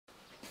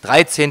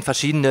13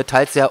 verschiedene,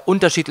 teils sehr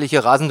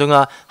unterschiedliche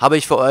Rasendünger habe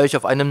ich für euch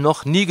auf einem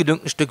noch nie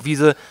gedüngten Stück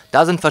Wiese.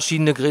 Da sind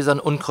verschiedene Gräser und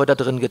Unkräuter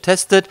drin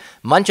getestet.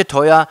 Manche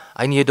teuer,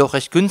 eine jedoch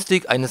recht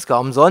günstig, eines gar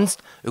umsonst.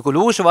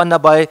 Ökologische waren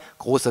dabei,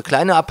 große,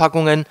 kleine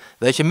Abpackungen,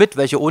 welche mit,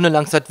 welche ohne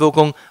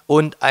Langzeitwirkung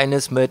und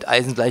eines mit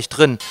Eisengleich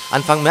drin.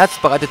 Anfang März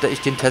bereitete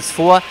ich den Test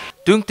vor,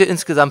 düngte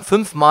insgesamt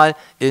 5-mal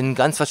in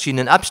ganz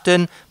verschiedenen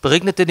Abständen,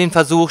 beregnete den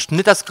Versuch,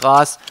 schnitt das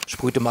Gras,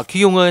 sprühte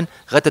Markierungen,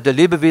 rettete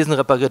Lebewesen,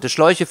 reparierte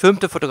Schläuche,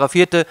 filmte,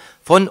 fotografierte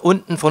von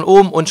unten, von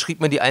oben und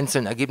schrieb mir die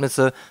einzelnen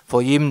Ergebnisse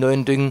vor jedem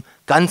neuen Düngen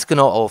ganz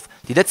genau auf.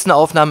 Die letzten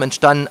Aufnahmen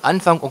entstanden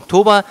Anfang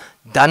Oktober,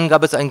 dann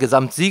gab es einen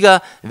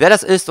Gesamtsieger, wer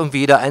das ist und wie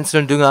jeder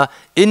einzelne Dünger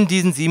in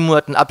diesen 7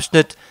 Monaten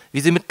Abschnitt,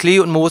 wie sie mit Klee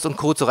und Moos und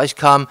Co.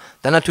 zurechtkamen,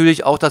 dann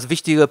natürlich auch das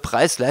wichtige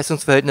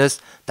Preis-Leistungs-Verhältnis,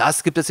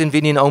 das gibt es in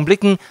wenigen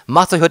Augenblicken,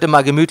 macht euch heute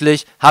mal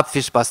gemütlich, habt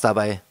viel Spaß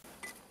dabei.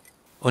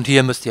 Und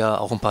hier müsst ihr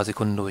auch ein paar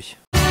Sekunden durch.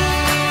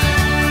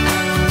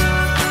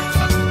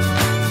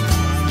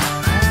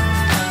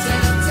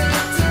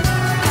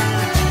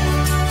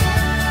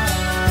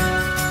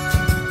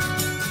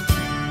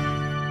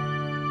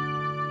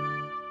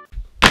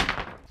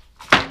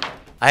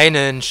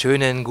 Einen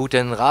schönen,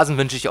 guten Rasen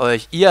wünsche ich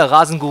euch, ihr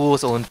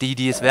Rasengurus und die,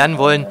 die es werden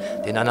wollen,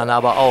 den anderen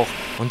aber auch.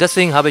 Und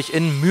deswegen habe ich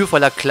in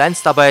mühevoller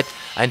Kleinstarbeit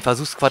ein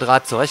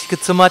Versuchsquadrat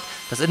zurechtgezimmert.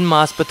 Das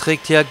Innenmaß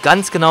beträgt hier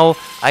ganz genau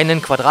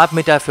 1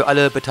 Quadratmeter für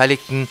alle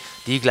Beteiligten,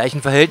 die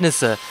gleichen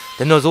Verhältnisse.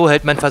 Denn nur so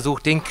hält mein Versuch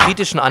den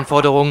kritischen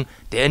Anforderungen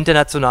der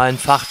internationalen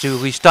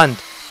Fachjury stand.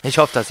 Ich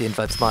hoffe das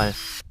jedenfalls mal.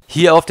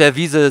 Hier auf der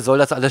Wiese soll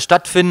das alles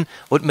stattfinden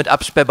und mit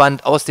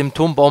Absperrband aus dem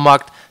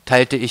Turmbaumarkt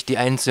teilte ich die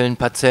einzelnen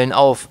Parzellen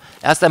auf.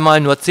 Erst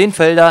einmal nur 10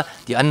 Felder,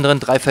 die anderen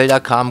 3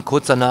 Felder kamen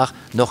kurz danach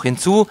noch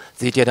hinzu,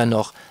 seht ihr dann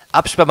noch.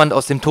 Absperrband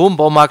aus dem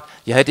Turmbaumarkt,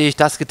 ja hätte ich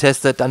das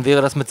getestet, dann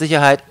wäre das mit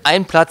Sicherheit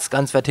ein Platz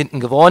ganz weit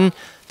hinten geworden,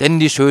 denn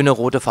die schöne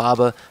rote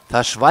Farbe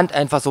verschwand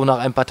einfach so nach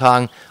ein paar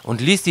Tagen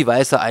und ließ die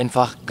weiße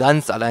einfach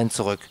ganz allein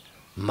zurück.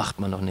 Macht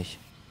man doch nicht.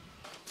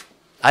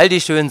 All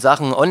die schönen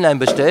Sachen online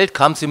bestellt,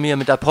 kam sie mir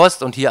mit der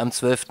Post und hier am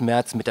 12.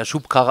 März mit der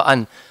Schubkarre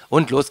an.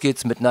 Und los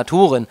geht's mit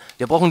Naturen.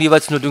 Wir brauchen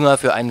jeweils nur Dünger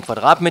für 1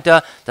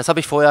 Quadratmeter. Das habe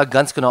ich vorher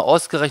ganz genau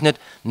ausgerechnet,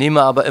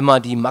 nehme aber immer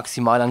die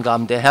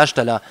Maximalangaben der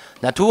Hersteller.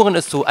 Naturen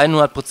ist zu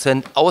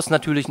 100% aus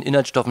natürlichen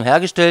Inhaltsstoffen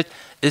hergestellt,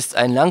 ist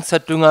ein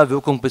Langzeitdünger,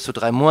 Wirkung bis zu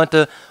 3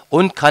 Monate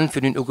und kann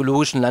für den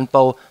ökologischen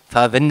Landbau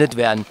verwendet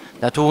werden.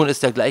 Naturen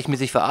ist ja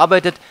gleichmäßig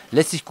verarbeitet,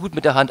 lässt sich gut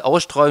mit der Hand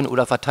ausstreuen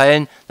oder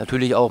verteilen,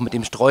 natürlich auch mit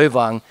dem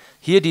Streuwagen.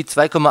 Hier die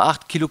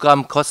 2,8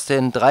 Kilogramm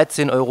kosten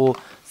 13,27 €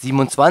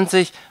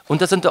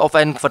 und das sind auf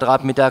einen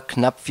Quadratmeter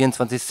knapp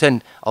 24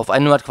 Cent, auf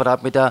 100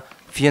 Quadratmeter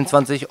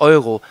 24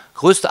 €.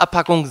 Größte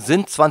Abpackung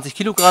sind 20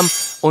 Kilogramm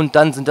und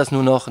dann sind das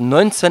nur noch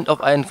 9 Cent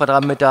auf einen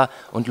Quadratmeter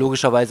und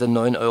logischerweise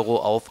 9 €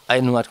 auf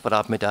 100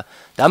 Quadratmeter.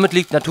 Damit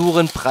liegt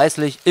Naturen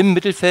preislich im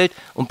Mittelfeld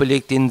und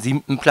belegt den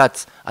 7.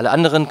 Platz. Alle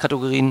anderen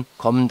Kategorien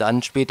kommen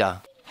dann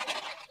später.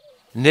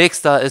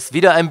 Nächster ist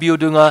wieder ein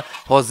Biodünger.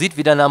 Horsit,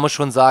 wie der Name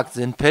schon sagt,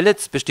 sind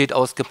Pellets, besteht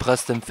aus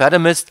gepresstem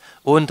Pferdemist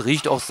und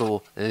riecht auch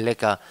so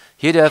lecker.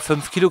 Hier der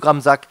 5 Kilogramm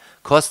Sack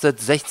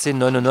kostet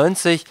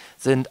 16,99 €,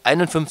 sind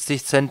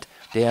 51 Cent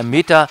der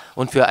Meter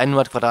und für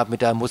 100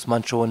 Quadratmeter muss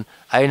man schon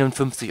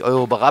 51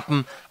 €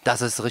 berappen.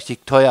 Das ist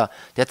richtig teuer.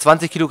 Der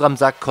 20 Kilogramm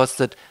Sack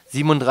kostet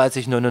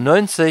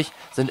 37,99 €,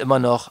 sind immer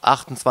noch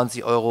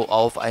 28 €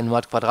 auf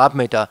 100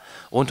 Quadratmeter.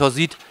 Und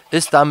Horsit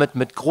ist damit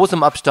mit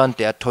großem Abstand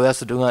der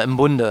teuerste Dünger im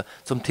Bunde.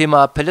 Zum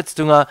Thema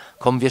Pelletsdünger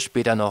kommen wir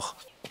später noch.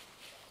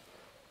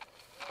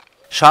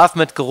 Schaf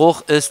mit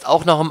Geruch ist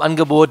auch noch im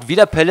Angebot,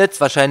 wieder Pellets,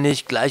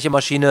 wahrscheinlich gleiche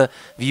Maschine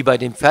wie bei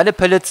den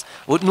Pferdepellets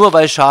und nur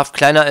weil Schaf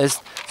kleiner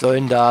ist,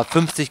 sollen da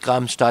 50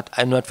 Gramm statt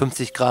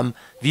 150 Gramm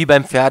wie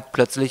beim Pferd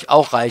plötzlich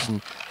auch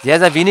reichen. Sehr,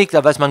 sehr wenig,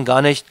 da weiß man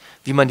gar nicht,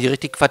 wie man die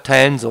richtig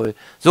verteilen soll.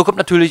 So kommt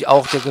natürlich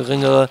auch der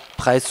geringere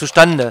Preis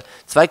zustande.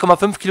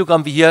 2,5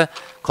 Kilogramm wie hier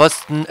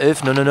kosten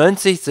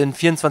 11,99 €, sind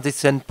 24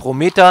 Cent pro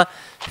Meter,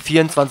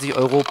 24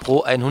 €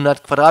 pro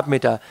 100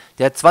 Quadratmeter.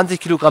 Der 20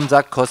 Kilogramm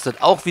Sack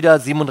kostet auch wieder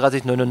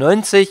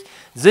 37,99 €,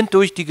 sind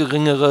durch die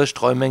geringere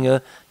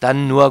Streumenge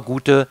dann nur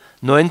gute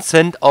 9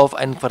 Cent auf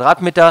einen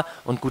Quadratmeter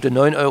und gute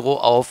 9 €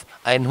 auf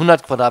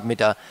 100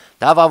 Quadratmeter.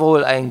 Da war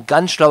wohl ein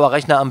ganz schlauer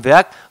Rechner am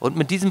Werk und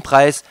mit diesem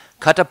Preis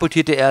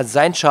katapultierte er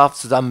sein Schaf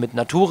zusammen mit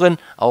Naturen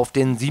auf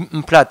den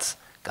 7. Platz.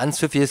 Ganz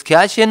pfiffiges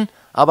Kerlchen,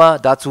 aber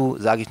dazu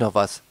sage ich noch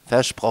was.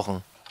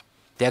 Versprochen.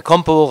 Der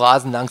Compo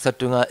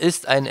Rasen-Langzeitdünger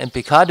ist ein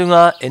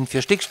NPK-Dünger, N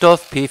für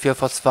Stickstoff, P für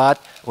Phosphat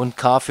und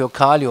K für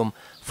Kalium.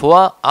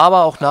 Vor-,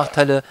 aber auch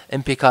Nachteile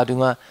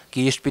NPK-Dünger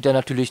gehe ich später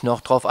natürlich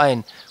noch drauf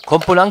ein.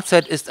 Compo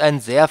Langzeit ist ein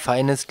sehr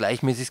feines,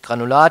 gleichmäßiges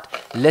Granulat,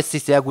 lässt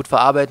sich sehr gut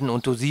verarbeiten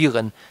und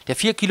dosieren. Der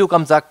 4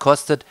 Kilogramm Sack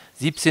kostet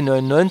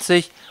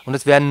 17,99 € und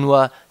es werden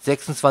nur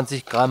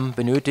 26 Gramm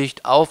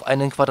benötigt auf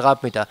einen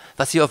Quadratmeter,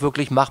 was hier auch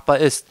wirklich machbar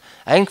ist.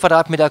 Ein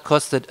Quadratmeter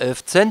kostet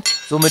 11 Cent,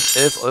 somit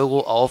 11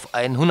 € auf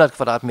 100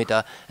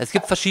 Quadratmeter. Es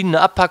gibt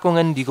verschiedene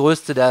Abpackungen, die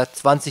größte, der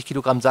 20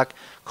 Kilogramm Sack,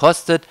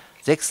 kostet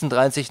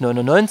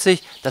 36,99.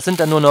 Das sind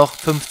dann nur noch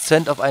 5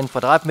 Cent auf einen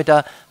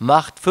Quadratmeter,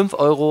 macht 5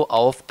 Euro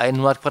auf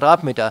 100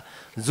 Quadratmeter.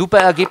 Super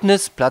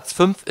Ergebnis, Platz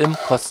 5 im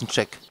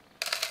Kostencheck.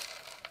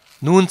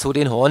 Nun zu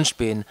den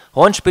Hornspänen.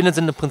 Hornspäne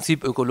sind im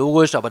Prinzip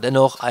ökologisch, aber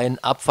dennoch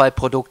ein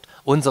Abfallprodukt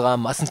unserer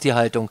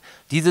Massentierhaltung.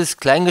 Dieses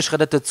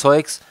kleingeschredderte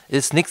Zeugs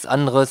ist nichts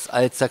anderes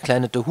als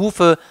zerkleinerte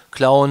Hufe,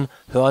 Klauen,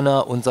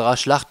 Hörner unserer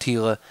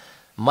Schlachttiere.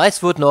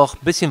 Meist wird noch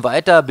ein bisschen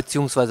weiter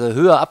bzw.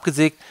 höher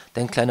abgesägt,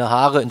 denn kleine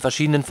Haare in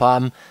verschiedenen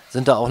Farben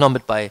sind da auch noch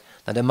mit bei.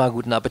 Dann immer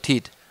guten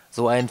Appetit.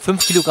 So ein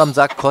 5 Kilogramm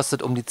Sack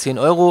kostet um die 10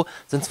 Euro,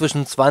 sind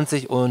zwischen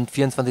 20 und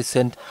 24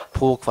 Cent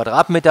pro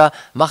Quadratmeter,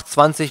 macht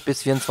 20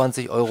 bis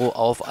 24 Euro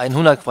auf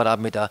 100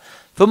 Quadratmeter.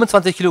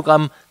 25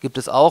 Kilogramm gibt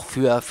es auch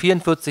für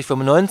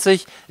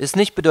 44,95, ist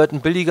nicht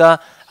bedeutend billiger,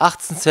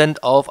 18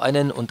 Cent auf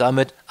einen und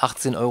damit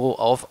 18 Euro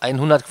auf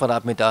 100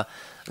 Quadratmeter.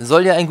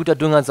 Soll ja ein guter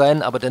Dünger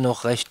sein, aber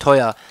dennoch recht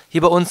teuer. Hier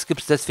bei uns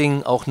gibt es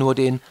deswegen auch nur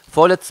den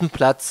vorletzten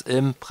Platz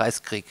im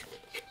Preiskrieg.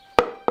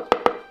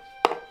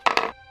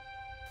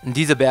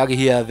 Diese Berge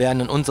hier werden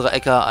in unsere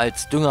Äcker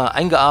als Dünger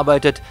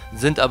eingearbeitet,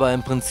 sind aber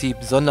im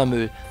Prinzip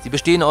Sondermüll. Sie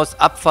bestehen aus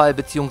Abfall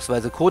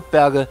bzw.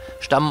 Kotberge,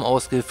 stammen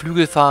aus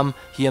Geflügelfarmen,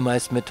 hier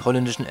meist mit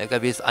holländischen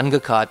LKWs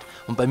angekarrt.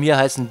 Und bei mir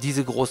heißen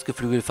diese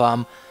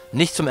Großgeflügelfarmen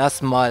nicht zum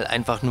ersten Mal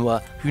einfach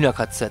nur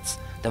Hühner-KZs.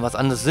 Denn was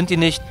anderes sind die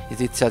nicht, ihr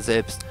seht es ja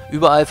selbst.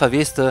 Überall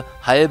verweste,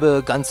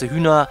 halbe, ganze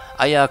Hühner,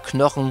 Eier,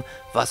 Knochen,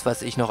 was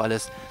weiß ich noch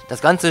alles. Das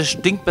Ganze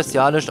stinkt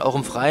bestialisch, auch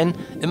im Freien,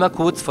 immer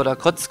kurz vor der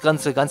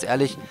Kotzgrenze, ganz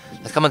ehrlich,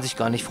 das kann man sich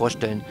gar nicht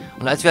vorstellen.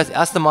 Und als wir das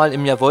erste Mal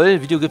im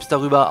Jawohl, Video gibt's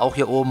darüber, auch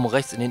hier oben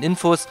rechts in den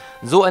Infos,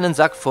 so einen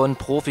Sack von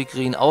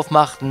Profigreen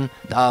aufmachten,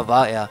 da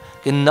war er.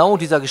 Genau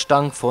dieser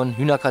Gestank von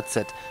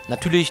Hühner-KZ.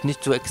 Natürlich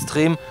nicht so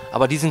extrem,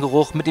 aber diesen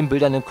Geruch mit den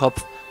Bildern im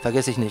Kopf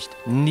vergesse ich nicht,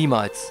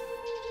 niemals.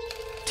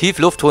 Tief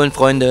Luft holen,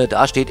 Freunde,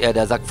 da steht er,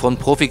 der Sack von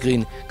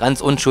Profigreen,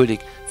 ganz unschuldig.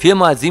 4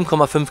 mal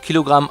 7,5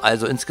 Kilogramm,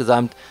 also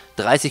insgesamt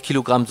 30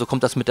 Kilogramm, so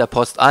kommt das mit der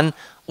Post an.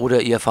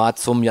 Oder ihr fahrt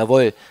zum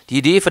Jawohl. Die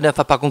Idee von der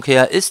Verpackung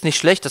her ist nicht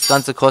schlecht, das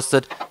Ganze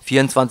kostet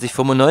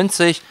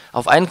 24,95.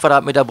 Auf 1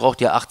 Quadratmeter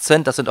braucht ihr 8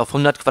 Cent, das sind auf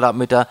 100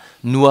 Quadratmeter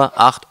nur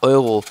 8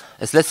 Euro.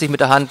 Es lässt sich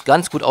mit der Hand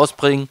ganz gut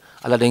ausbringen,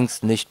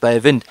 allerdings nicht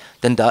bei Wind,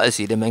 denn da ist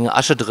jede Menge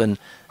Asche drin.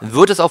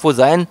 Wird es auch wohl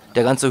sein,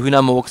 der ganze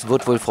Hühnermurks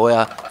wird wohl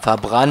vorher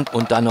verbrannt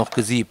und dann noch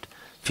gesiebt.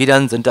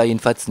 Federn sind da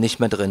jedenfalls nicht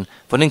mehr drin.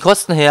 Von den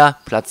Kosten her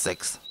Platz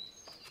 6.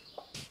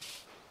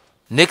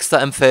 Nächster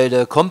im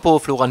Felde, Compo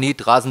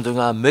Fluoranit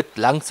Rasendünger mit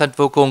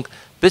Langzeitwirkung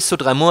bis zu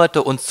 3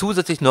 Monate und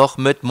zusätzlich noch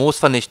mit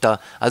Moosvernichter.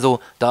 Also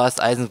da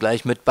ist Eisen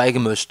gleich mit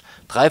beigemischt.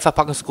 3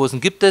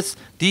 Verpackungsgrößen gibt es,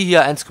 die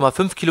hier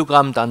 1,5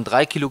 Kilogramm, dann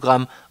 3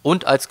 Kilogramm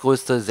und als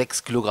größte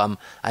 6 Kilogramm.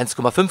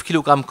 1,5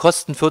 Kilogramm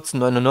kosten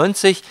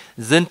 14,99,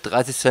 sind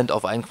 30 Cent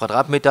auf 1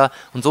 Quadratmeter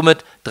und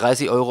somit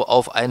 30 Euro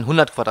auf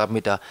 100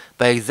 Quadratmeter.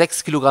 Bei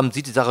 6 Kilogramm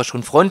sieht die Sache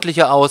schon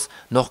freundlicher aus,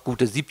 noch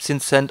gute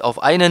 17 Cent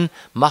auf einen,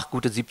 macht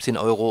gute 17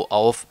 Euro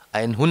auf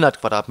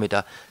 100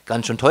 Quadratmeter.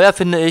 Ganz schön teuer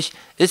finde ich,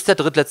 ist der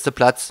drittletzte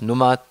Platz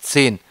Nummer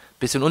 10.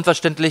 Bisschen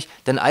unverständlich,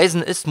 denn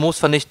Eisen ist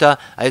Moosvernichter,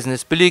 Eisen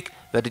ist billig,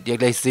 werdet ihr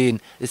gleich sehen,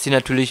 ist hier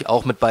natürlich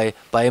auch mit bei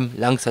beim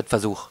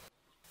Langzeitversuch.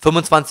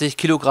 25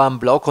 Kilogramm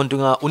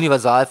Blaukorndünger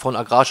Universal von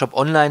Agrarshop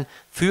Online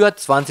für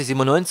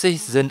 20,97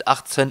 sind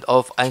 8 Cent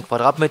auf 1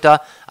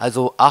 Quadratmeter,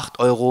 also 8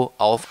 Euro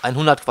auf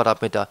 100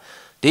 Quadratmeter.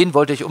 Den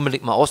wollte ich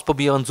unbedingt mal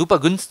ausprobieren, super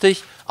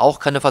günstig, auch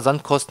keine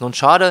Versandkosten und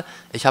schade,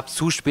 ich habe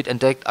zu spät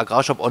entdeckt,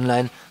 Agrarshop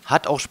Online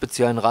hat auch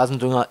speziellen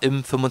Rasendünger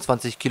im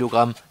 25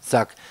 Kilogramm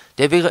Sack.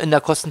 Der wäre in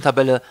der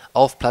Kostentabelle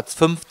auf Platz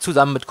 5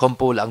 zusammen mit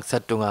Compo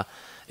Langzeitdünger.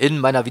 In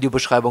meiner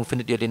Videobeschreibung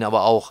findet ihr den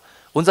aber auch.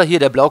 Unser hier,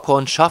 der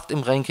Blaukorn, schafft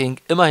im Ranking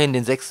immerhin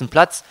den 6.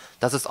 Platz,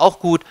 das ist auch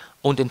gut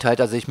und den teilt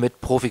er sich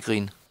mit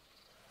Profigreen.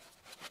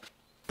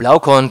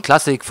 Blaukorn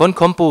Klassik von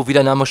Compo, wie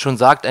der Name schon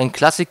sagt, ein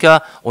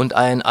Klassiker und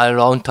ein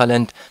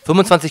Allround-Talent.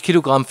 25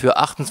 Kilogramm für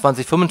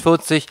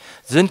 28,45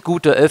 sind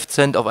gute 11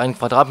 Cent auf 1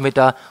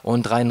 Quadratmeter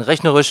und rein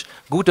rechnerisch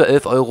gute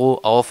 11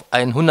 Euro auf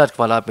 100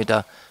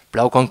 Quadratmeter.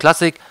 Blaukorn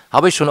Klassik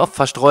habe ich schon oft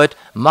verstreut,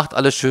 macht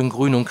alles schön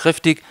grün und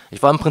kräftig,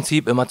 ich war im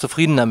Prinzip immer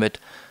zufrieden damit.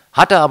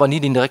 Hatte aber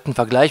nie den direkten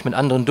Vergleich mit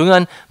anderen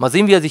Düngern, mal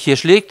sehen wie er sich hier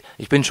schlägt,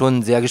 ich bin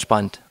schon sehr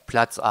gespannt.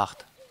 Platz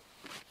 8.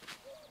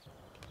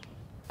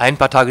 Ein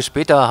paar Tage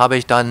später habe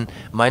ich dann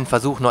meinen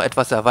Versuch noch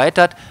etwas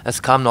erweitert.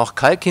 Es kam noch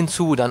Kalk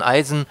hinzu, dann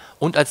Eisen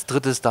und als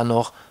drittes dann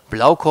noch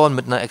Blaukorn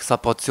mit einer extra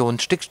Portion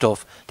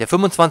Stickstoff. Der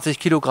 25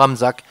 Kilogramm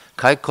Sack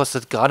Kalk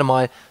kostet gerade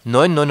mal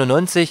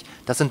 9,99.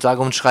 Das sind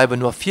sage und schreibe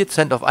nur 4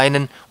 Cent auf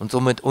einen und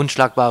somit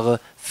unschlagbare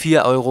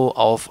 4 Euro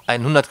auf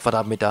 100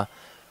 Quadratmeter.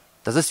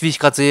 Das ist, wie ich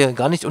gerade sehe,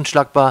 gar nicht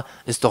unschlagbar,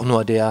 ist doch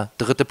nur der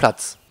dritte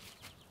Platz.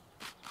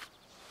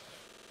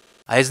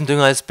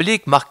 Eisendünger ist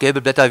billig, macht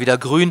gelbe Blätter wieder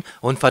grün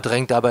und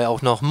verdrängt dabei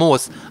auch noch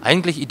Moos.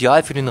 Eigentlich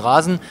ideal für den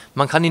Rasen,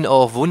 man kann ihn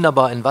auch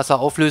wunderbar in Wasser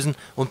auflösen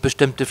und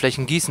bestimmte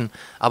Flächen gießen.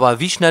 Aber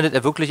wie schneidet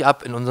er wirklich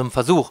ab in unserem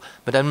Versuch?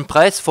 Mit einem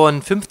Preis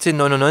von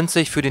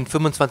 15,99 € für den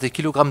 25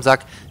 Kilogramm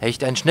Sack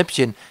echt ein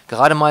Schnäppchen.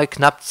 Gerade mal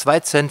knapp 2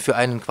 Cent für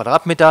einen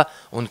Quadratmeter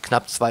und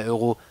knapp 2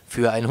 €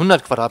 für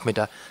 100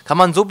 Quadratmeter. Kann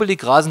man so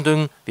billig Rasen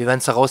düngen? Wir werden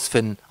es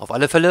herausfinden. Auf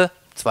alle Fälle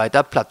 2.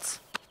 Platz.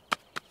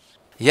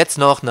 Jetzt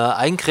noch eine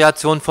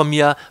Eigenkreation von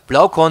mir,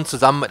 Blaukorn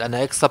zusammen mit einer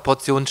extra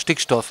Portion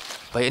Stickstoff.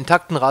 Bei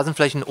intakten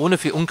Rasenflächen ohne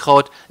viel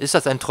Unkraut ist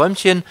das ein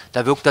Träumchen,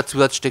 da wirkt der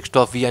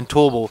Zusatzstickstoff wie ein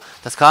Turbo.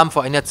 Das kam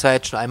vor einiger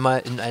Zeit schon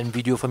einmal in einem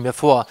Video von mir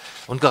vor.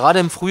 Und gerade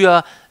im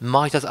Frühjahr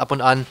mache ich das ab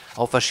und an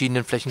auf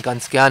verschiedenen Flächen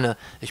ganz gerne.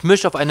 Ich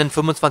mische auf einen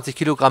 25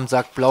 Kilogramm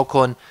Sack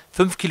Blaukorn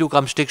 5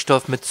 Kilogramm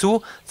Stickstoff mit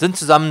zu, sind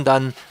zusammen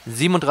dann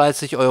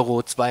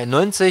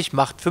 37,92 €,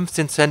 macht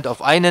 15 Cent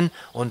auf einen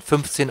und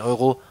 15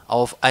 €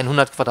 auf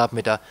 100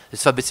 Quadratmeter.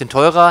 Ist zwar ein bisschen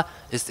teurer,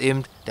 ist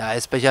eben der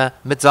Eisbecher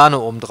mit Sahne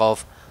oben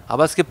drauf.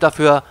 Aber es gibt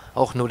dafür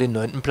auch nur den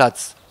 9.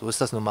 Platz. So ist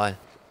das nun mal.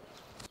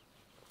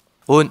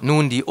 Und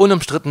nun die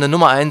unumstrittene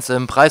Nummer 1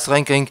 im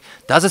Preisranking.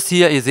 Das ist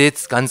hier, ihr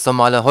seht, ganz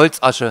normale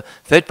Holzasche.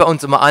 Fällt bei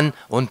uns immer an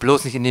und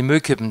bloß nicht in den Müll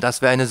kippen,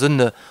 das wäre eine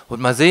Sünde.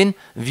 Und mal sehen,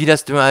 wie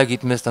das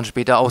Düngerergebnis dann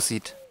später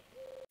aussieht.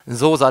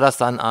 So sah das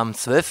dann am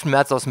 12.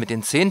 März aus mit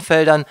den 10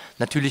 Feldern,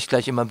 natürlich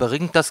gleich immer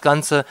beregnet das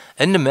Ganze,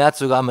 Ende März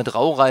sogar mit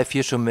Raureif,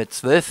 hier schon mit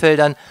 12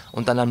 Feldern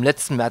und dann am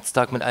letzten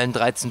Märztag mit allen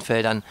 13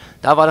 Feldern.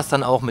 Da war das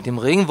dann auch mit dem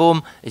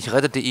Regenwurm, ich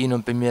rettete ihn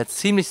und bin mir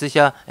ziemlich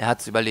sicher, er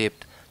hat es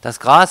überlebt. Das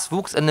Gras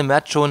wuchs Ende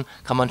März schon,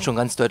 kann man schon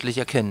ganz deutlich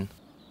erkennen.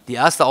 Die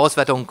erste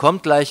Auswertung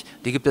kommt gleich,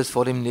 die gibt es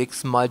vor dem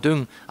nächsten Mal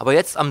Düngen. Aber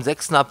jetzt am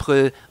 6.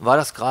 April war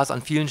das Gras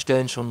an vielen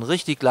Stellen schon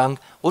richtig lang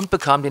und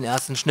bekam den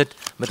ersten Schnitt.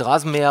 Mit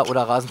Rasenmäher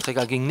oder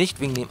Rasenträger ging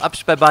nicht wegen dem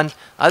Absperrband,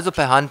 also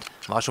per Hand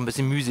war schon ein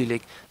bisschen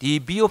mühselig. Die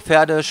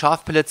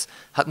Bio-Pferde-Schafpellets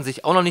hatten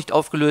sich auch noch nicht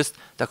aufgelöst,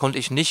 da konnte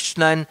ich nicht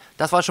schneiden,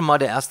 das war schon mal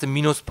der erste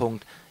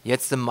Minuspunkt.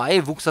 Jetzt im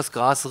Mai wuchs das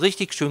Gras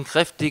richtig schön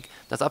kräftig,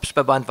 das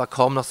Absperrband war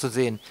kaum noch zu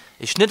sehen.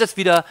 Ich schnitt es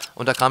wieder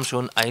und da kam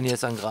schon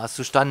einiges an Gras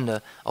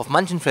zustande. Auf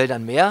manchen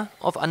Feldern mehr,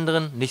 auf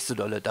anderen nicht so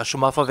dolle, das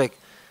schon mal vorweg.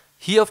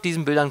 Hier auf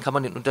diesen Bildern kann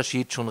man den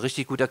Unterschied schon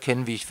richtig gut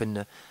erkennen, wie ich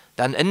finde.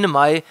 Dann Ende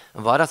Mai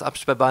war das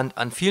Absperrband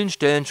an vielen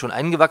Stellen schon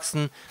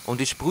eingewachsen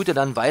und ich sprühte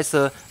dann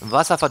weiße,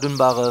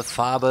 wasserverdünnbare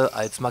Farbe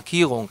als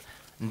Markierung.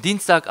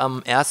 Dienstag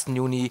am 1.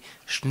 Juni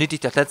schnitt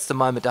ich das letzte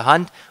Mal mit der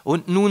Hand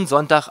und nun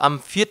Sonntag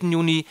am 4.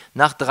 Juni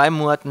nach 3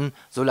 Monaten,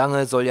 so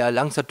lange soll ja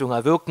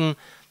Langzeitdünger wirken,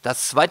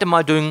 das 2.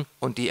 Mal düngen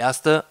und die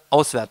erste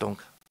Auswertung.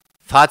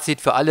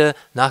 Fazit für alle,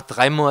 nach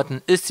 3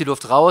 Monaten ist die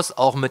Luft raus,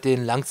 auch mit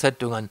den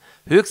Langzeitdüngern.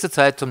 Höchste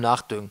Zeit zum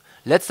Nachdüngen.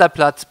 Letzter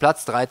Platz,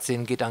 Platz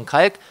 13 geht an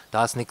Kalk,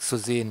 da ist nichts zu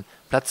sehen.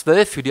 Platz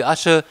 12 für die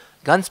Asche,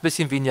 ganz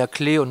bisschen weniger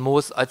Klee und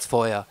Moos als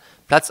vorher.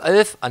 Platz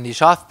 11 an die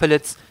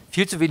Schafpellets,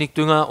 viel zu wenig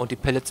Dünger und die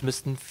Pellets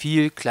müssten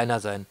viel kleiner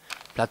sein.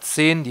 Platz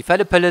 10 die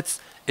Fellepellets,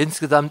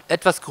 insgesamt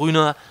etwas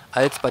grüner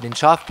als bei den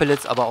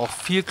Schafpellets, aber auch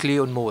viel Klee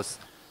und Moos.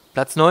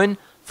 Platz 9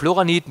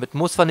 Floranit mit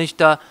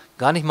Moosvernichter,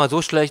 gar nicht mal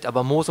so schlecht,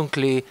 aber Moos und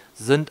Klee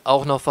sind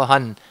auch noch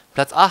vorhanden.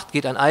 Platz 8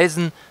 geht an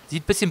Eisen,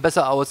 sieht ein bisschen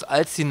besser aus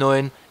als die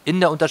 9,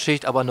 in der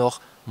Unterschicht aber noch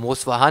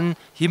Moos vorhanden.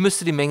 Hier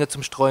müsste die Menge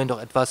zum Streuen doch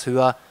etwas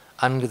höher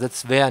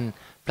angesetzt werden.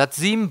 Platz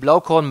 7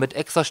 Blaukorn mit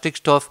extra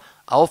Stickstoff,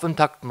 auf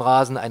intakten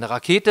Rasen eine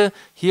Rakete,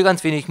 hier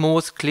ganz wenig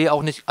Moos, Klee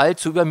auch nicht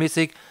allzu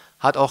übermäßig,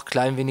 hat auch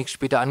klein wenig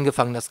später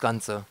angefangen das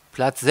Ganze.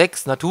 Platz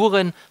 6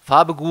 Naturen,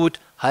 Farbe gut,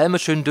 Halme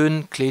schön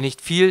dünn, Klee nicht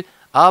viel,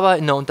 aber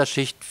in der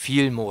Unterschicht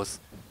viel Moos.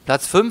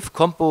 Platz 5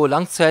 Compo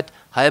Langzeit,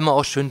 Halme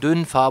auch schön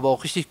dünn, Farbe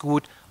auch richtig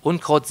gut,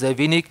 Unkraut sehr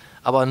wenig,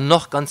 aber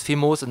noch ganz viel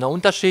Moos in der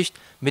Unterschicht,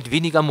 mit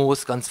weniger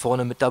Moos ganz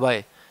vorne mit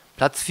dabei.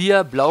 Platz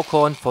 4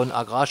 Blaukorn von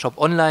Agrarshop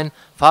Online,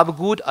 Farbe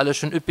gut, alles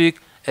schön üppig,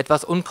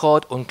 etwas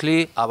Unkraut und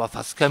Klee, aber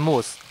fast kein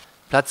Moos.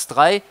 Platz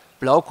 3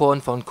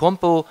 Blaukorn von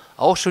Compo,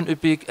 auch schön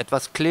üppig,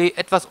 etwas Klee,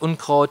 etwas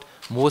Unkraut,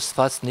 Moos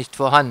fast nicht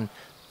vorhanden.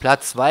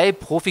 Platz 2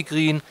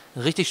 Profigreen,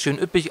 richtig schön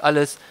üppig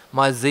alles,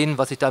 mal sehen,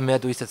 was ich da mehr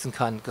durchsetzen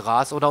kann,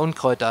 Gras oder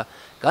Unkräuter.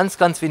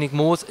 Ganz wenig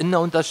Moos in der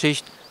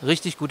Unterschicht,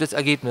 richtig gutes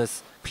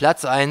Ergebnis.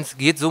 Platz 1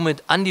 geht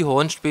somit an die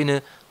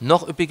Hornspäne,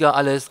 noch üppiger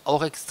alles,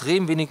 auch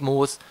extrem wenig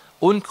Moos,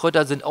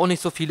 Unkräuter sind auch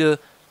nicht so viele,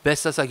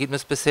 bestes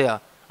Ergebnis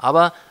bisher.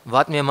 Aber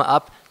warten wir mal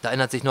ab, da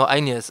ändert sich noch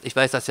einiges, ich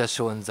weiß das ja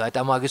schon, seid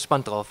da mal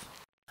gespannt drauf.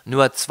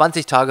 Nur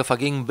 20 Tage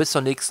vergingen bis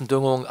zur nächsten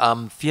Düngung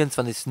am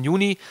 24.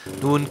 Juni.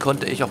 Nun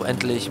konnte ich auch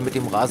endlich mit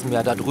dem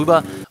Rasenmäher da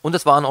drüber und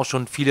es waren auch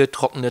schon viele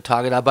trockene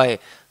Tage dabei.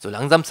 So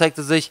langsam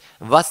zeigte sich,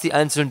 was die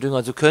einzelnen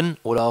Dünger so können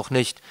oder auch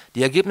nicht.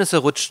 Die Ergebnisse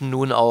rutschten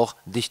nun auch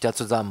dichter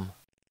zusammen.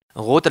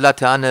 Rote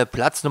Laterne,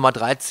 Platz Nummer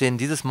 13,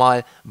 dieses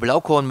Mal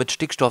Blaukorn mit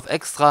Stickstoff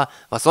extra,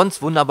 was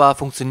sonst wunderbar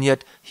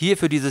funktioniert, hier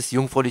für dieses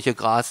jungfräuliche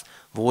Gras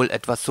wohl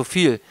etwas zu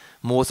viel.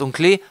 Moos und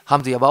Klee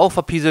haben sich aber auch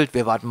verpieselt,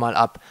 wir warten mal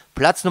ab.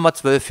 Platz Nummer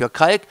 12 für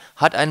Kalk,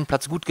 hat einen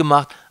Platz gut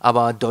gemacht,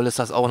 aber doll ist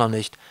das auch noch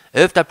nicht.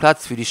 11.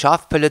 Platz für die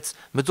Schafpellets,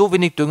 mit so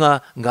wenig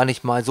Dünger gar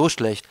nicht mal so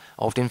schlecht.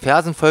 Auf den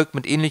Fersen folgt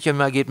mit ähnlichem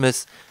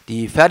Ergebnis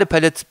die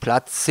Pferdepellets,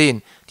 Platz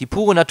 10. Die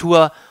pure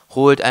Natur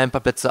holt ein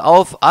paar Plätze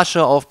auf,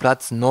 Asche auf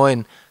Platz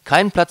 9.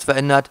 Kein Platz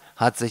verändert,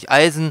 hat sich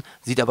Eisen,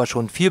 sieht aber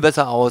schon viel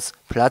besser aus,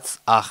 Platz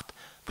 8.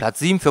 Platz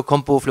 7 für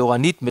Compo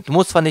Fluoranit mit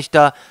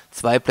Moosvernichter,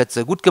 2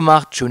 Plätze gut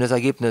gemacht, schönes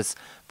Ergebnis.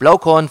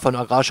 Blaukorn von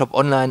Agrarshop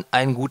Online,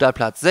 ein guter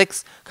Platz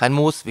 6, kein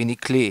Moos,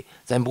 wenig Klee.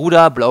 Sein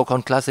Bruder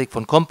Blaukorn Classic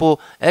von Compo,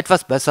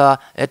 etwas besser,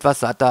 etwas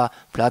satter,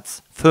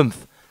 Platz 5.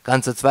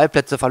 Ganze 2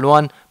 Plätze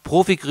verloren,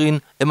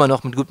 Profigreen, immer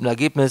noch mit gutem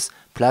Ergebnis,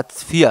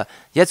 Platz 4.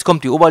 Jetzt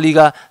kommt die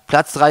Oberliga,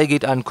 Platz 3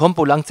 geht an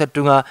Compo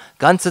Langzeitdünger,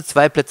 ganze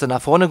 2 Plätze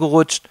nach vorne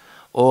gerutscht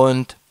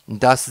und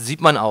das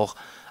sieht man auch.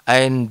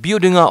 Ein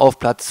Biodünger auf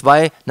Platz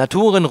 2,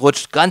 Naturen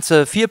rutscht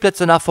ganze 4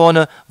 Plätze nach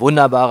vorne,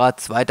 wunderbarer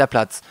 2.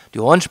 Platz. Die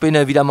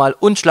Hornspäne wieder mal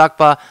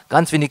unschlagbar,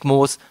 ganz wenig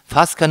Moos,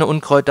 fast keine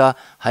Unkräuter,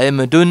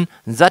 Halme dünn,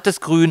 sattes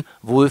Grün,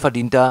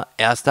 wohlverdienter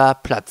 1.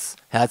 Platz.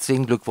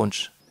 Herzlichen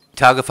Glückwunsch. Die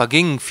Tage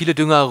vergingen, viele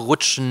Dünger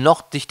rutschen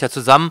noch dichter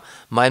zusammen,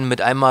 mein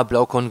mit einmal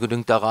Blaukorn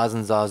gedüngter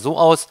Rasen sah so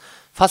aus.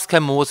 Fast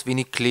kein Moos,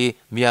 wenig Klee,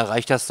 mir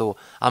reicht das so.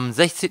 Am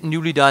 16.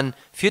 Juli dann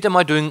 4.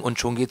 Mal düngen und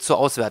schon geht's zur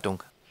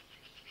Auswertung.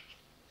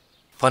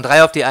 Von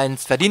 3 auf die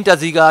 1, verdienter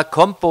Sieger,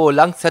 Compo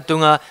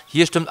Langzeitdünger,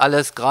 hier stimmt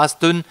alles, Gras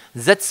dünn,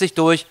 setzt sich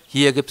durch,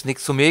 hier gibt's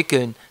nichts zu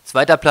mäkeln.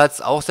 2.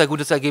 Platz, auch sehr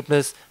gutes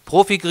Ergebnis,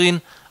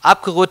 Profigreen,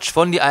 abgerutscht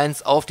von die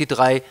 1 auf die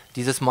 3,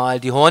 dieses Mal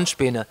die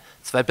Hornspäne.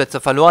 2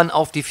 Plätze verloren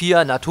auf die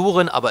 4,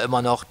 Naturen, aber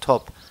immer noch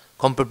top.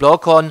 Compo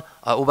Blaukorn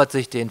erobert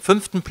sich den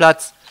 5.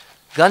 Platz,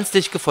 ganz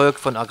dicht gefolgt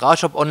von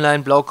Agrarshop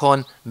Online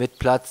Blaukorn mit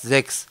Platz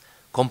 6.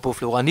 Compo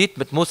Fluoranit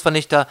mit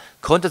Moosvernichter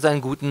konnte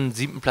seinen guten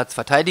 7. Platz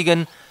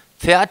verteidigen.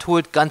 Pferd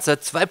holt ganze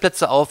 2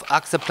 Plätze auf,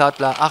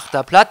 akzeptabler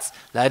 8. Platz,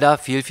 leider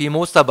viel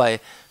Moos dabei.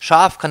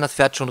 Schaf kann das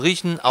Pferd schon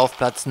riechen, auf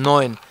Platz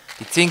 9.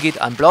 Die 10 geht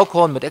an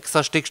Blaukorn mit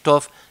extra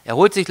Stickstoff, er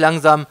holt sich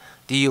langsam,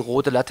 die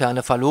rote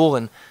Laterne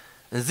verloren.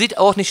 Sieht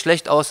auch nicht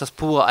schlecht aus, das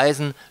pure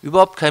Eisen,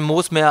 überhaupt kein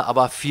Moos mehr,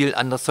 aber viel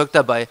anderes Zeug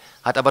dabei,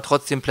 hat aber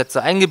trotzdem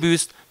Plätze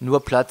eingebüßt,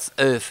 nur Platz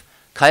 11.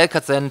 Kalk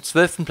hat seinen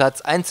 12.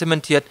 Platz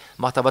einzementiert,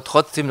 macht aber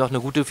trotzdem noch eine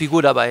gute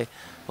Figur dabei.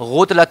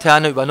 Rote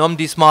Laterne übernommen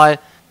diesmal.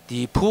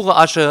 Die pure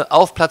Asche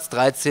auf Platz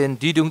 13,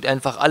 die düngt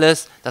einfach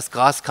alles, das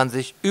Gras kann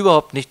sich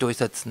überhaupt nicht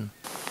durchsetzen.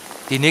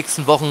 Die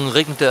nächsten Wochen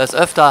regnete es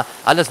öfter,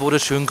 alles wurde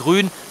schön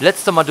grün.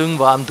 Letztes Mal düngen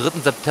war am 3.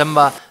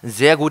 September,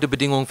 sehr gute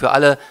Bedingungen für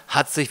alle,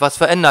 hat sich was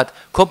verändert.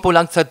 Compo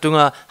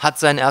Langzeitdünger hat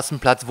seinen 1.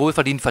 Platz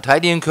wohlverdient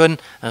verteidigen können,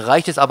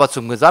 reicht es aber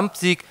zum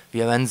Gesamtsieg,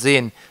 wir werden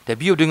sehen. Der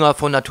Biodünger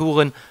von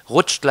Naturen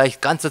rutscht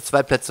gleich ganze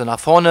 2 Plätze nach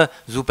vorne,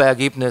 super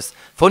Ergebnis.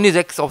 Von die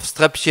 6 aufs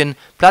Treppchen,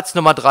 Platz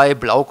Nummer 3,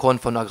 Blaukorn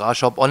von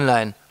Agrarshop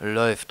Online,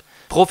 läuft.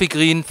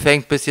 Profigreen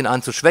fängt ein bisschen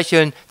an zu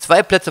schwächeln,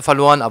 2 Plätze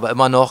verloren, aber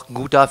immer noch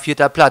guter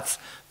 4. Platz.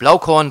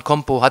 Blaukorn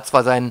Compo hat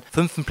zwar seinen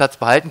 5. Platz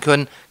behalten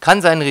können,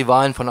 kann seinen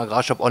Rivalen von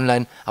Agrarshop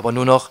Online aber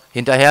nur noch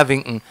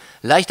hinterherwinken.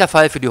 Leichter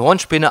Fall für die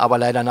Hornspäne, aber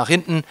leider nach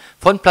hinten,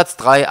 von Platz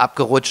 3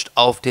 abgerutscht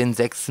auf den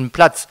 6.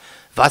 Platz.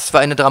 Was für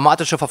eine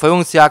dramatische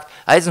Verfolgungsjagd.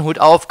 Eisen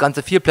holt auf,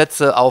 ganze 4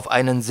 Plätze auf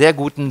einen sehr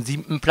guten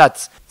 7.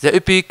 Platz. Sehr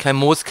üppig, kein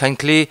Moos, kein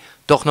Klee,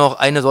 doch noch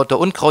eine Sorte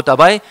Unkraut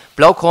dabei.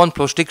 Blaukorn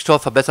plus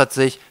Stickstoff verbessert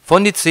sich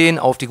von die 10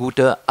 auf die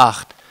gute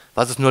 8.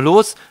 Was ist nur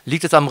los?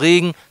 Liegt es am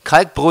Regen?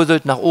 Kalk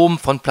bröselt nach oben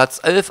von Platz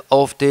 11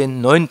 auf den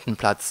 9.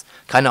 Platz.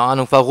 Keine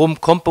Ahnung warum.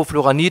 Compo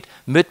Fluoranit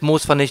mit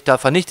Moosvernichter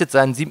vernichtet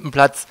seinen 7.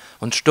 Platz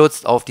und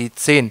stürzt auf die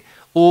 10.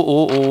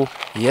 Oh,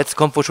 jetzt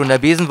kommt wohl schon der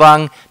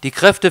Besenwagen. Die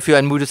Kräfte für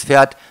ein müdes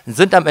Pferd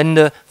sind am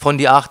Ende von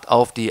die 8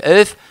 auf die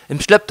 11. Im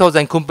Schlepptau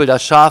sein Kumpel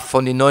das Schaf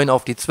von die 9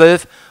 auf die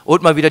 12.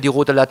 Und mal wieder die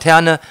rote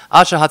Laterne.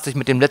 Asche hat sich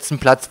mit dem letzten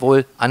Platz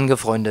wohl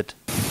angefreundet.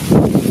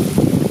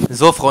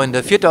 So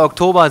Freunde, 4.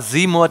 Oktober,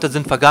 7 Monate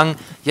sind vergangen,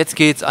 jetzt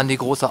geht's an die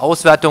große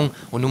Auswertung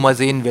und nun mal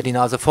sehen, wer die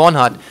Nase vorn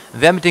hat,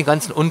 wer mit den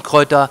ganzen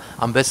Unkräuter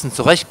am besten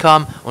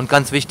zurechtkam und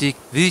ganz wichtig,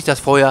 wie sich das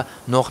vorher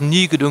noch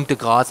nie gedüngte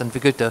Gras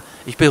entwickelte.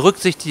 Ich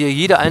berücksichtige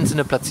jede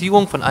einzelne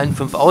Platzierung von allen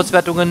 5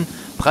 Auswertungen,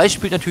 Preis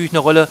spielt natürlich eine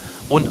Rolle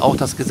und auch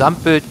das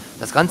Gesamtbild,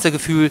 das ganze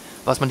Gefühl,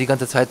 was man die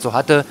ganze Zeit so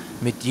hatte,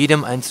 mit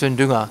jedem einzelnen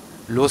Dünger.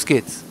 Los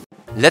geht's!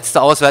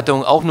 Letzte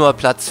Auswertung auch nur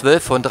Platz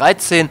 12 von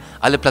 13,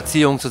 alle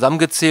Platzierungen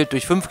zusammengezählt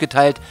durch 5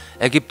 geteilt,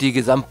 ergibt die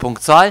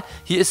Gesamtpunktzahl.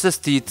 Hier ist es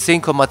die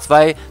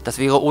 10,2, das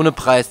wäre ohne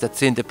Preis der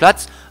 10.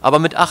 Platz, aber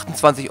mit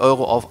 28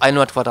 € auf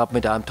 100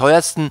 Quadratmeter am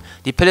teuersten.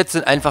 Die Pellets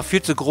sind einfach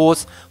viel zu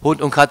groß,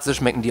 Hund und Katze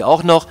schmecken die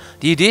auch noch.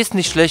 Die Idee ist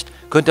nicht schlecht,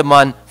 könnte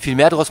man viel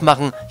mehr draus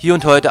machen, hier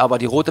und heute aber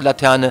die rote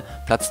Laterne,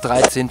 Platz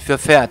 13 für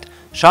Pferd.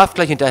 Schaf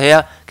gleich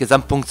hinterher,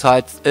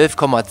 Gesamtpunktzahl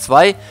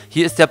 11,2.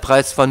 Hier ist der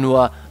Preis von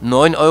nur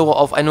 9 €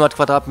 auf 100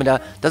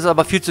 Quadratmeter. Das ist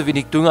aber viel zu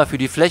wenig Dünger für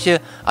die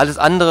Fläche. Alles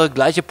andere,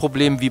 gleiche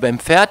Problem wie beim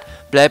Pferd,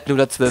 bleibt nur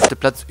der 12.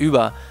 Platz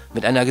über.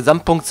 Mit einer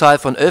Gesamtpunktzahl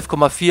von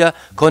 11,4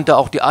 konnte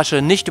auch die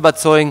Asche nicht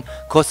überzeugen,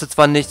 kostet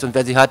zwar nichts und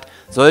wer sie hat,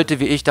 sollte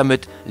wie ich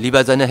damit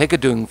lieber seine Hecke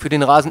düngen. Für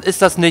den Rasen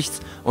ist das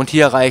nichts und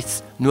hier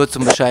reicht's nur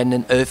zum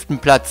bescheidenen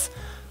 11. Platz.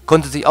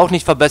 konnte sich auch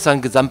nicht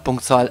verbessern,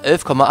 Gesamtpunktzahl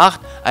 11,8,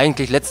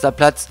 eigentlich letzter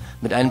Platz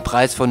mit einem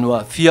Preis von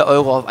nur 4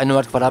 Euro auf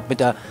 100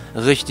 Quadratmeter,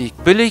 richtig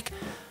billig.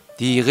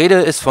 Die Rede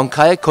ist von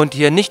Kalk, konnte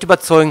hier nicht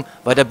überzeugen,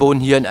 weil der Boden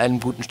hier in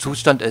einem guten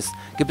Zustand ist.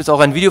 Gibt es auch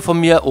ein Video von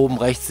mir, oben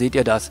rechts seht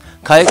ihr das.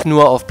 Kalk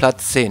nur auf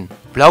Platz 10.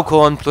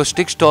 Blaukorn plus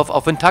Stickstoff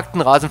auf intakten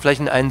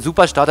Rasenflächen, ein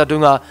super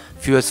Starterdünger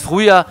fürs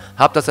Frühjahr.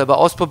 Hab das selber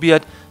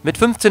ausprobiert. Mit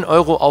 15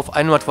 Euro auf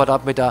 100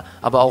 Quadratmeter,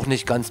 aber auch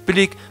nicht ganz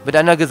billig. Mit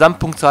einer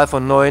Gesamtpunktzahl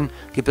von 9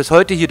 gibt es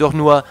heute jedoch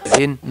nur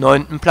den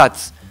 9.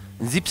 Platz.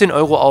 17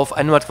 Euro auf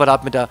 100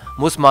 Quadratmeter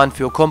muss man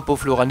für Compo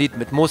Fluoranit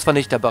mit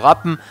Moosvernichter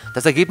berappen.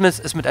 Das Ergebnis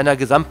ist mit einer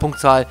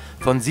Gesamtpunktzahl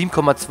von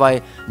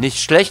 7,2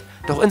 nicht schlecht,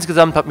 doch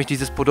insgesamt hat mich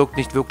dieses Produkt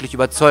nicht wirklich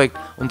überzeugt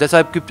und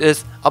deshalb gibt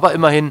es aber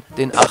immerhin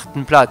den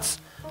 8. Platz.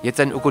 Jetzt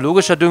ein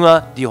ökologischer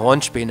Dünger, die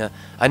Hornspäne.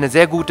 Eine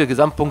sehr gute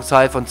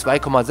Gesamtpunktzahl von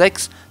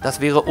 2,6,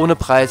 das wäre ohne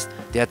Preis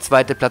der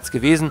 2. Platz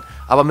gewesen,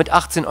 aber mit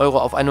 18 Euro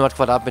auf 100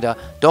 Quadratmeter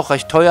doch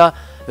recht teuer.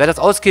 Wer das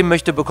ausgeben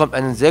möchte, bekommt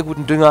einen sehr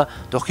guten Dünger,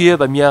 doch hier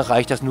bei mir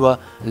reicht das nur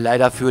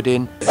leider für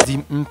den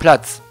 7.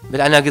 Platz.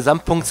 Mit einer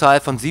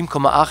Gesamtpunktzahl von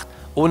 7,8,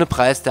 ohne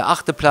Preis der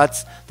 8.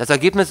 Platz. Das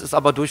Ergebnis ist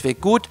aber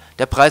durchweg gut,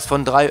 der Preis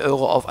von 3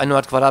 Euro auf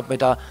 100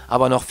 Quadratmeter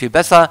aber noch viel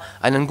besser.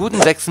 Einen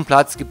guten 6.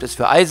 Platz gibt es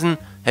für Eisen,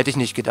 hätte ich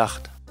nicht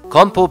gedacht.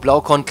 Compo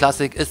Blaukorn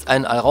Classic ist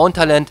ein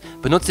Allround-Talent,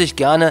 benutze ich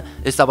gerne,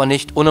 ist aber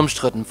nicht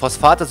unumstritten.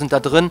 Phosphate sind da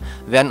drin,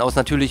 werden aus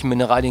natürlichen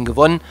Mineralien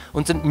gewonnen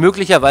und sind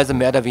möglicherweise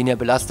mehr oder weniger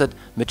belastet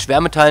mit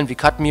Schwermetallen wie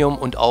Cadmium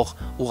und auch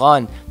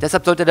Uran.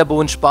 Deshalb sollte der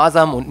Boden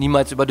sparsam und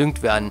niemals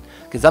überdüngt werden.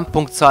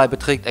 Gesamtpunktzahl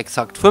beträgt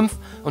exakt 5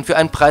 und für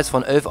einen Preis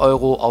von 11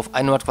 Euro auf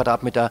 100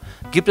 Quadratmeter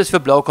gibt es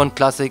für Blaukorn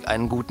Classic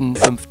einen guten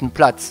 5.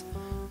 Platz.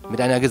 Mit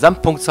einer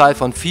Gesamtpunktzahl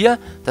von 4,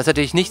 das hätte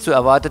ich nicht so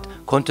erwartet,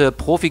 konnte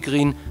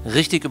Profigreen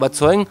richtig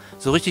überzeugen.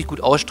 So richtig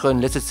gut ausstreuen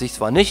lässt es sich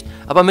zwar nicht,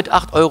 aber mit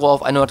 8 Euro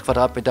auf 100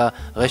 Quadratmeter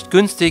recht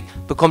günstig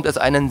bekommt es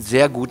einen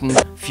sehr guten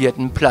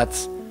 4.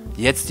 Platz.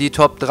 Jetzt die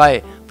Top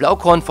 3.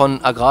 Blaukorn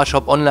von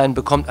Agrarshop Online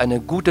bekommt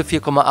eine gute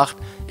 4,8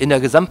 in der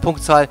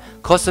Gesamtpunktzahl,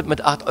 kostet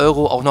mit 8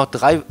 Euro auch noch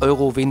 3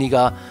 Euro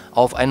weniger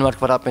auf 100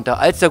 Quadratmeter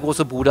als der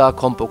große Bruder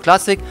Compo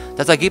Classic.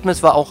 Das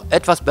Ergebnis war auch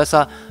etwas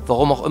besser,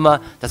 warum auch immer.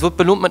 Das wird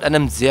belohnt mit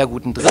einem sehr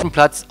guten 3.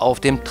 Platz auf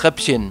dem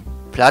Treppchen.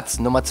 Platz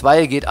Nummer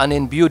 2 geht an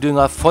den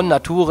Biodünger von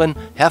Naturen.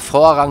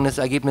 Hervorragendes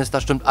Ergebnis,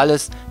 da stimmt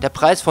alles. Der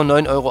Preis von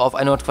 9 Euro auf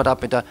 100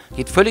 Quadratmeter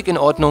geht völlig in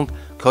Ordnung.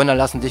 Körner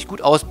lassen sich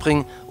gut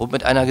ausbringen und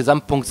mit einer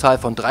Gesamtpunktzahl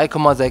von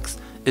 3,6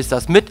 ist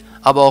das mit,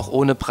 aber auch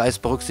ohne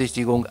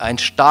Preisberücksichtigung ein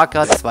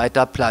starker 2.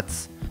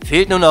 Platz.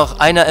 Fehlt nur noch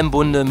einer im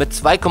Bunde mit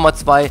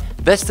 2,2,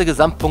 beste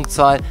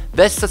Gesamtpunktzahl,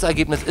 bestes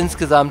Ergebnis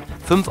insgesamt,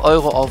 5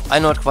 Euro auf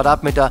 100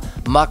 Quadratmeter,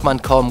 mag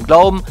man kaum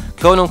glauben,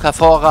 Körnung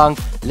hervorragend,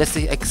 lässt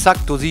sich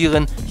exakt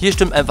dosieren, hier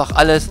stimmt einfach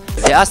alles.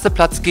 Der 1.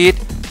 Platz geht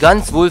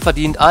ganz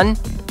wohlverdient an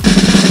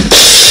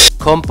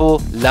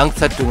Compo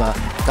Langzeitdünger.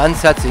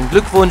 Ganz herzlichen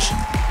Glückwunsch,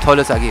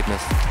 tolles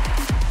Ergebnis.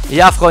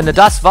 Ja, Freunde,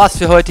 das war's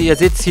für heute. Ihr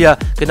seht's hier,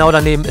 genau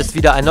daneben ist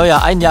wieder ein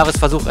neuer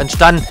Einjahresversuch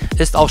entstanden.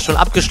 Ist auch schon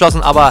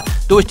abgeschlossen, aber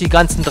durch die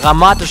ganzen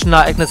dramatischen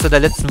Ereignisse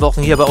der letzten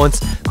Wochen hier bei uns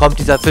kommt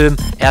dieser Film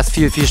erst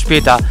viel, viel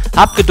später.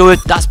 Habt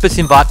Geduld, das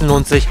bisschen warten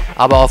lohnt sich,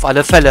 aber auf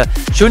alle Fälle.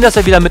 Schön, dass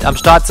ihr wieder mit am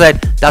Start seid.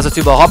 Das ist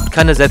überhaupt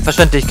keine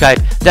Selbstverständlichkeit.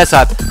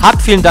 Deshalb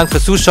habt vielen Dank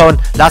fürs Zuschauen.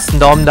 Lasst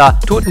einen Daumen da,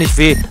 tut nicht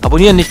weh,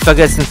 abonnieren nicht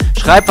vergessen,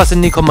 schreibt was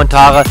in die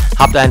Kommentare.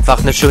 Habt einfach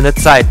eine schöne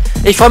Zeit.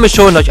 Ich freue mich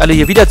schon, euch alle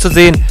hier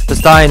wiederzusehen.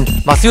 Bis dahin,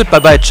 macht's gut,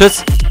 bye bye,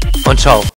 tschüss und ciao.